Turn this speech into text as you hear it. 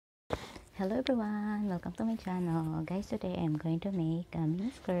Hello everyone, welcome to my channel. Guys, today I'm going to make a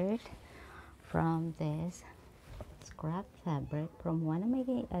mini skirt from this scrap fabric from one of my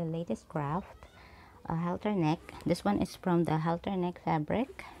latest craft, a halter neck. This one is from the halter neck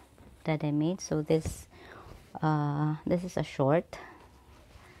fabric that I made. So this is a short,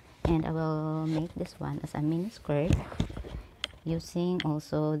 and I will make this one as a mini skirt using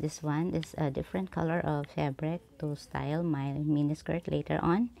also this a different color of fabric to style my mini skirt later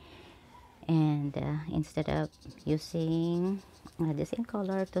on. And instead of using the same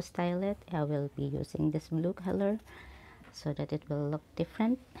color to style it, I will be using this blue color so that it will look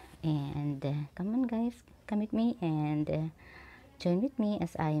different. And come on guys, come with me and join with me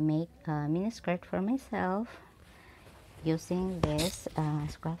as I make a mini skirt for myself using this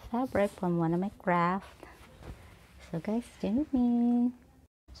scrap fabric from one of my crafts. So guys, join with me.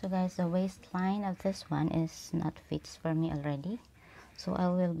 So guys, the waistline of this one is not fits for me already, so I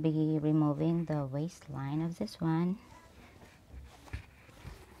will be removing the waistline of this one.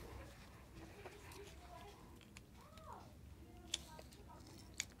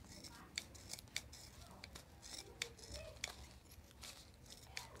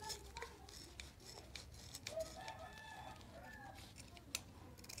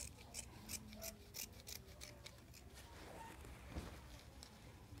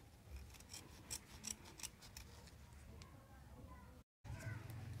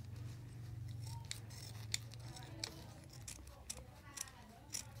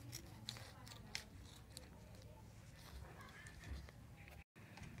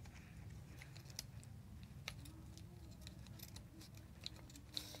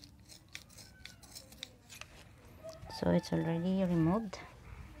 So it's already removed.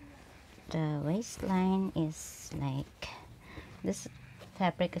 The waistline is like this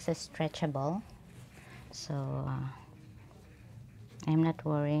fabric is a stretchable, so I'm not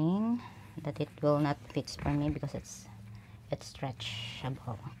worrying that it will not fit for me because it's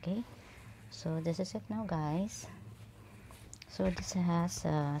stretchable. Okay, so this is it now guys. So this has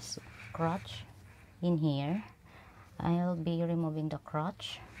a crotch in here. I'll be removing the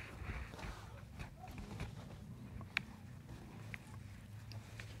crotch.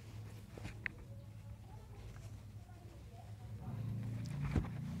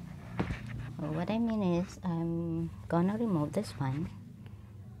 What I mean is I'm gonna remove this one,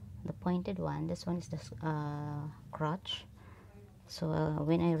 the pointed one. This one is the crotch. So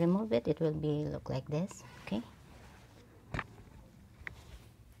when I remove it, it will be look like this. Okay.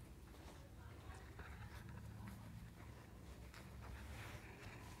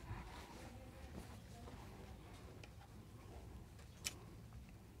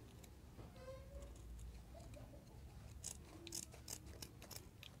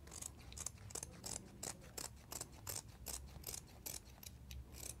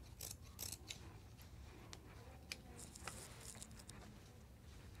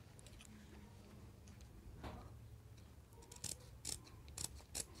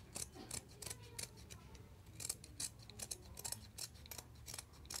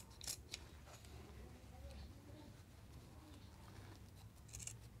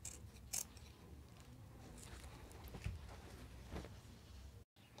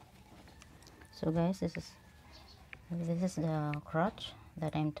 So guys, this is the crotch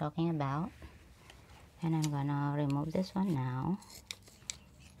that I'm talking about, and I'm gonna remove this one now.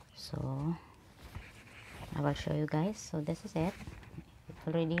 So I will show you guys. So this is it. It's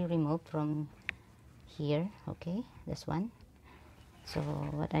already removed from here. Okay, this one. So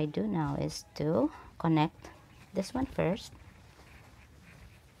what I do now is to connect this one first.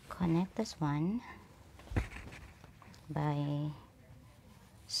 Connect this one by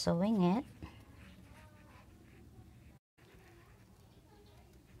sewing it.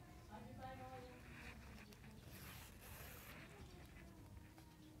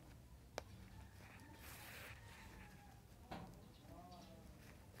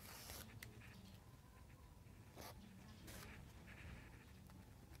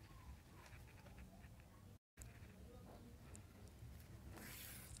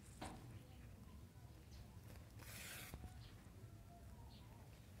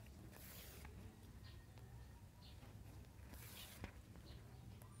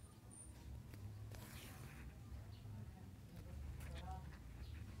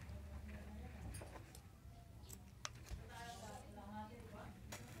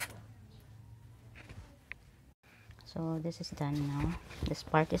 So this is done now. This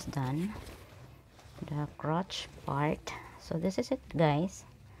part is done, the crotch part. So this is it guys.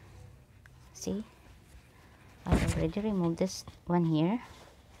 See, I already removed this one here,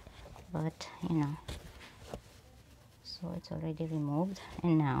 but you know, so it's already removed.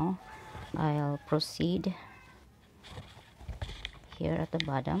 And now I'll proceed here at the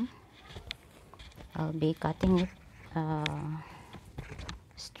bottom. I'll be cutting it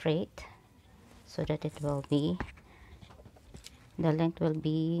straight so that it will be, the length will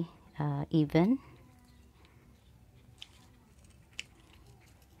be even.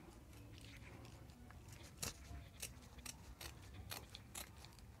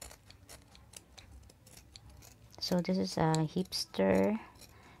 So this is a hipster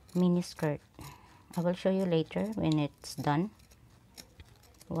mini skirt. I will show you later when it's done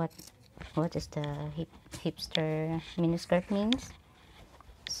what is the hipster mini skirt means.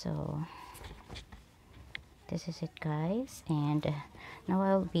 So this is it, guys, and now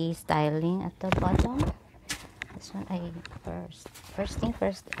I'll be styling at the bottom. This one, I first thing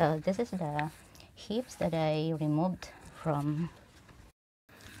first, this is the hips that I removed from.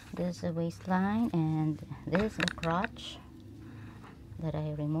 This is the waistline, and this is the crotch that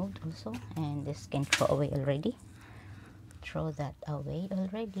I removed also, and this can throw away already. Throw that away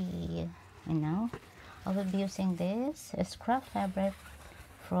already. And now I will be using this scrap fabric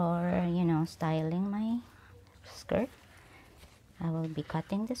for, you know, styling my skirt. I will be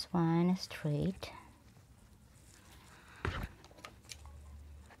cutting this one straight.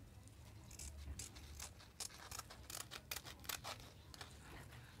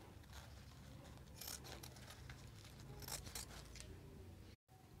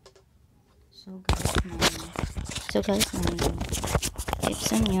 So guys, my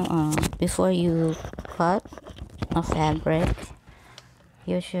tips on you, before you cut a fabric,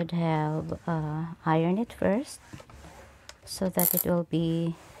 you should have iron it first so that it will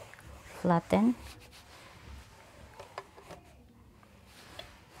be flattened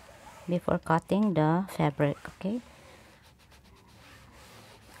before cutting the fabric. Okay,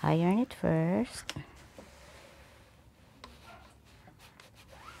 iron it first.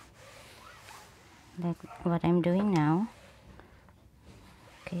 Like what I'm doing now.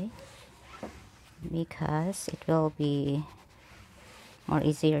 Okay, because it will be more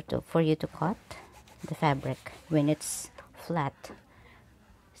easier for you to cut the fabric when it's flat.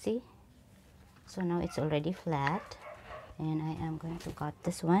 See, so now it's already flat, and I am going to cut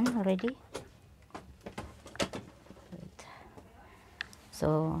this one already.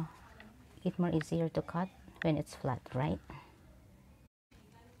 So it's more easier to cut when it's flat, right?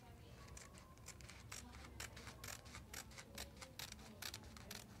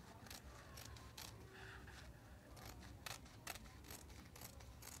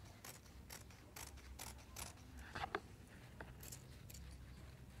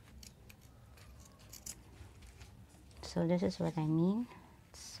 So this is what I mean.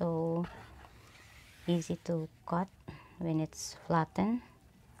 So easy to cut when it's flattened.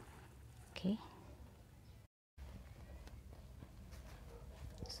 Okay,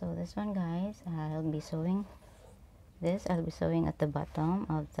 so this one, guys, I'll be sewing this. I'll be sewing at the bottom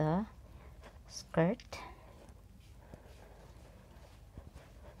of the skirt,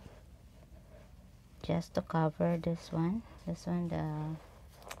 just to cover this one, the,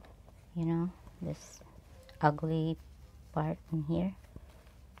 you know, this ugly part in here.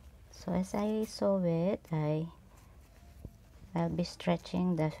 So as I sew it, I'll be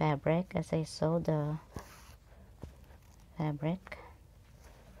stretching the fabric as I sew the fabric.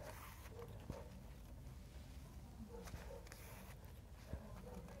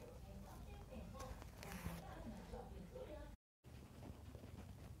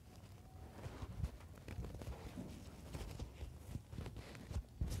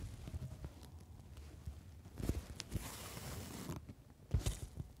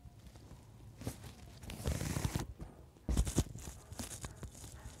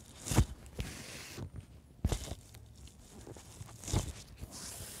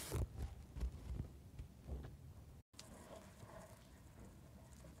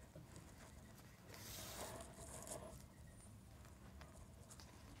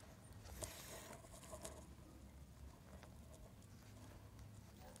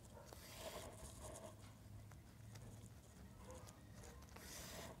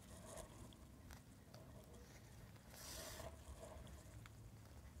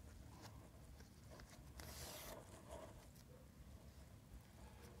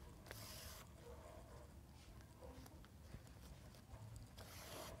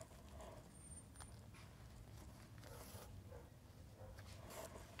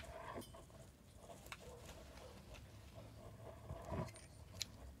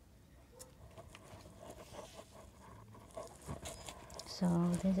 So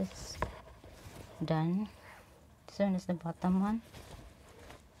this is done. This one is the bottom one.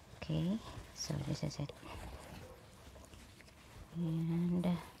 Okay, so this is it, and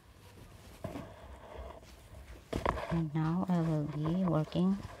And now I will be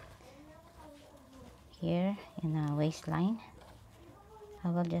working here in a waistline. I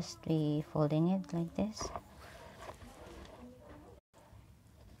will just be folding it like this.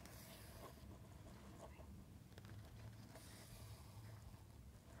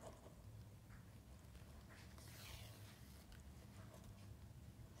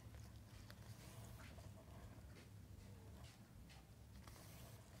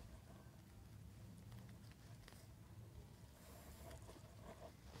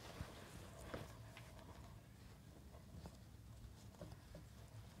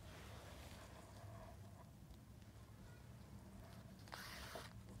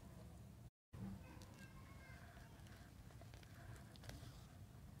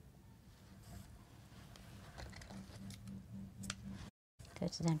 So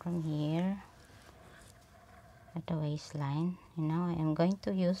it's done from here at the waistline. And now I am going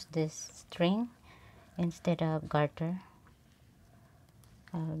to use this string instead of garter.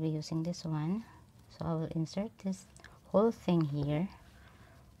 I will be using this one. So I will insert this whole thing here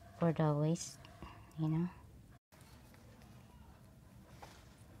for the waist, you know.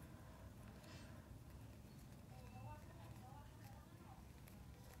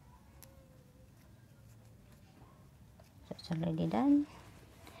 So it's already done.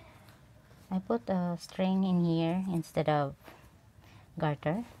 I put a string in here instead of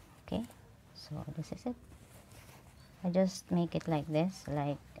garter. Okay, so this is it. I just make it like this,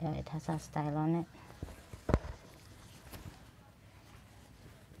 like it has a style on it.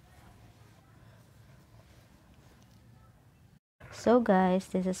 So guys,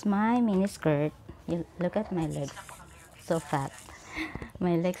 this is my mini skirt. You look at my legs, so fat.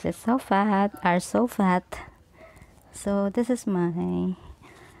 My legs are so fat. So this is my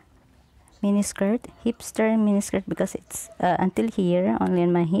mini skirt, hipster mini skirt, because it's until here, only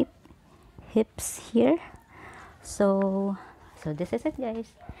on my hips here. So this is it,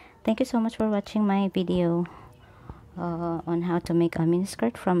 guys. Thank you so much for watching my video on how to make a mini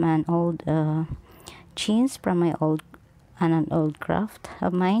skirt from an old jeans from an old craft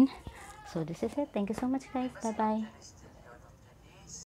of mine. So this is it. Thank you so much, guys. Bye bye.